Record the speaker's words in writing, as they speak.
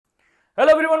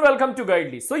Hello everyone, welcome to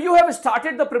Guidely. So you have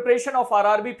started the preparation of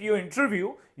RRB PO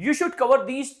interview. You should cover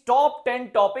these top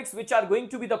 10 topics which are going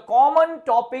to be the common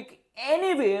topic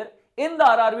anywhere in the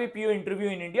RRB PO interview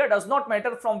in India. Does not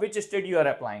matter from which state you are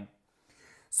applying.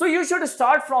 So you should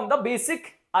start from the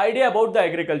basic idea about the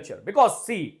agriculture, because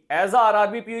see, as a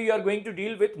RRB PO you are going to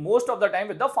deal with most of the time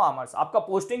with the farmers. आपका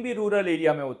posting भी rural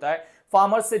area में होता है,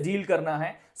 farmers से deal करना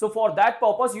है. So for that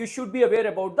purpose you should be aware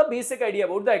about the basic idea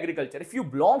about the agriculture. If you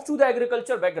belong to the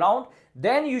agriculture background,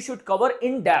 then you should cover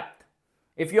in depth.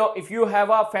 If you have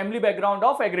a family background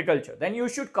of agriculture, then you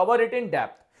should cover it in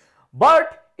depth.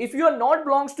 But if you are not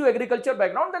belongs to agriculture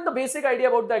background, then the basic idea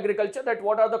about the agriculture, that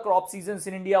what are the crop seasons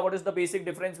in India, what is the basic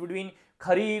difference between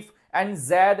Kharif and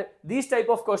Zaid, these type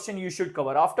of question you should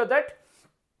cover. After that,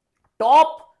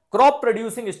 top crop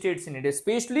producing states in India,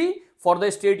 especially for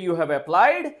the state you have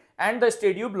applied and the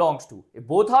state you belongs to. If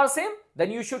both are same,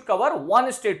 then you should cover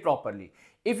one state properly.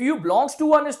 If you belongs to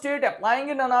one state applying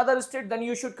in another state, then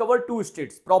you should cover two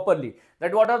states properly.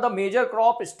 That what are the major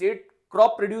crop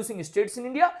producing states in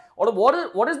India, or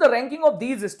what is the ranking of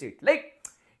these states. Like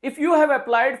if you have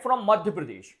applied from Madhya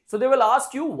Pradesh, so they will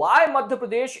ask you why Madhya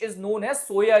Pradesh is known as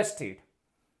soya state.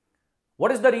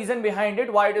 What is the reason behind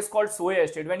it, why it is called soya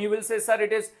state? When you will say, sir,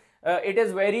 it is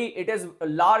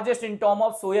largest in terms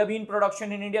of soya bean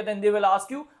production in India, then they will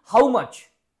ask you how much.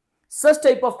 Such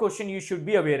type of question you should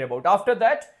be aware about. After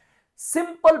that,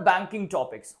 simple banking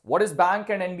topics. What is bank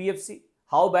and NBFC?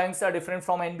 How banks are different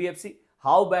from NBFC?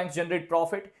 How banks generate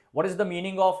profit? What is the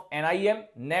meaning of NIM,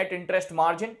 net interest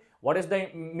margin? What is the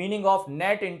meaning of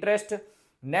net interest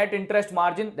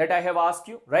margin that I have asked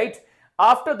you, right?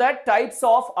 After that, types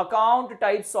of account,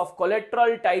 types of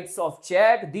collateral, types of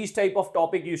check, these type of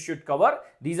topic you should cover.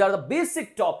 These are the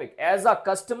basic topic. As a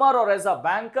customer or as a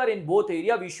banker in both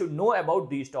area, we should know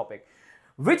about these topics.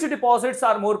 Which deposits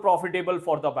are more profitable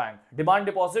for the bank? Demand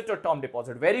deposit or term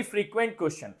deposit? Very frequent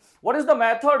question. What is the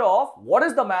method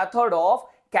of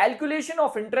calculation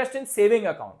of interest in saving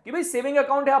account? कि भाई saving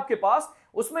account है आपके पास,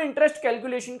 उसमें interest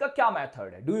calculation का क्या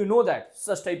method है? Do you know that?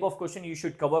 Such type of question you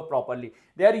should cover properly.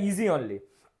 They are easy only.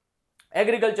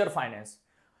 Agriculture finance.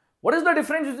 What is the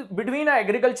difference between an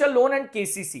agriculture loan and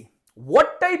KCC?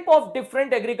 What type of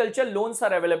different agriculture loans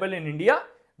are available in India?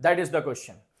 That is the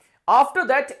question. After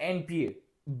that, NPA.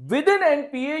 Within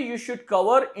NPA, you should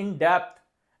cover in depth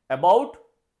about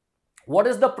what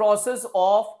is the process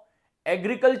of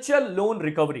agriculture loan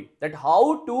recovery, that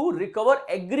how to recover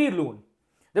agri loan.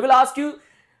 They will ask you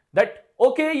that,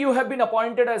 okay, you have been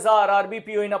appointed as a RRB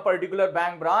PO in a particular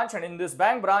bank branch, and in this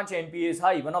bank branch NPA is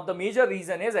high. One of the major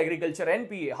reason is agriculture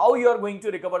NPA. How you are going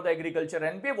to recover the agriculture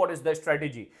NPA? What is the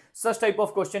strategy? Such type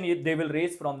of question they will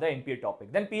raise from the NPA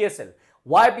topic. Then PSL.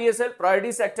 Why PSL?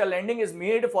 Priority sector lending is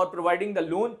made for providing the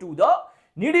loan to the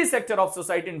needy sector of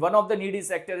society, and one of the needy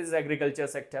sector is agriculture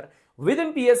sector.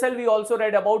 Within PSL, we also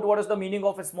read about what is the meaning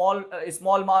of a small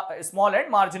and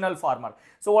marginal farmer.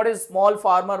 So what is small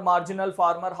farmer, marginal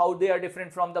farmer, how they are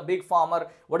different from the big farmer,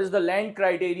 what is the land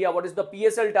criteria, what is the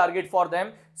PSL target for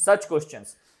them, such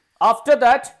questions. After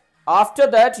that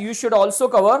you should also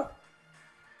cover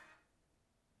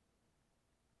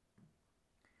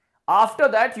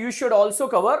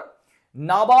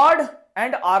NABARD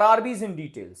and RRBs in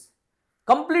details.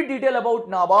 Complete detail about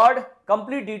NABARD,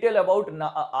 complete detail about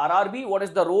RRB, what is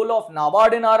the role of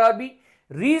NABARD in RRB,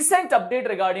 recent update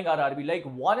regarding RRB, like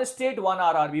one state, one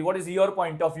RRB, what is your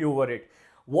point of view over it?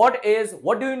 What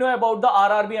do you know about the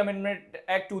RRB Amendment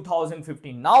Act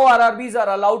 2015? Now RRBs are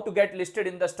allowed to get listed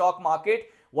in the stock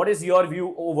market. What is your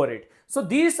view over it? So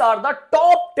these are the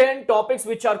top 10 topics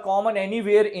which are common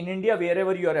anywhere in India,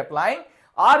 wherever you are applying.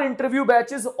 Our interview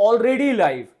batch is already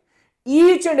live.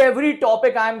 Each and every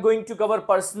topic I am going to cover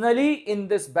personally in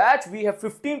this batch. We have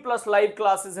 15 plus live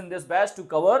classes in this batch to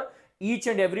cover each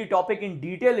and every topic in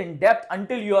detail, in depth,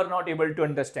 until you are not able to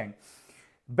understand.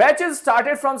 Batches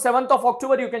started from 7th of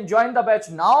October. You can join the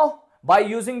batch now by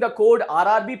using the code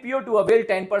RRBPO to avail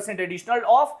 10% additional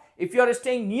off. If you are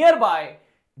staying nearby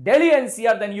Delhi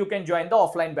NCR, then you can join the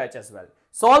offline batch as well.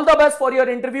 So all the best for your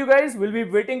interview, guys. We'll be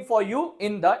waiting for you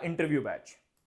in the interview batch.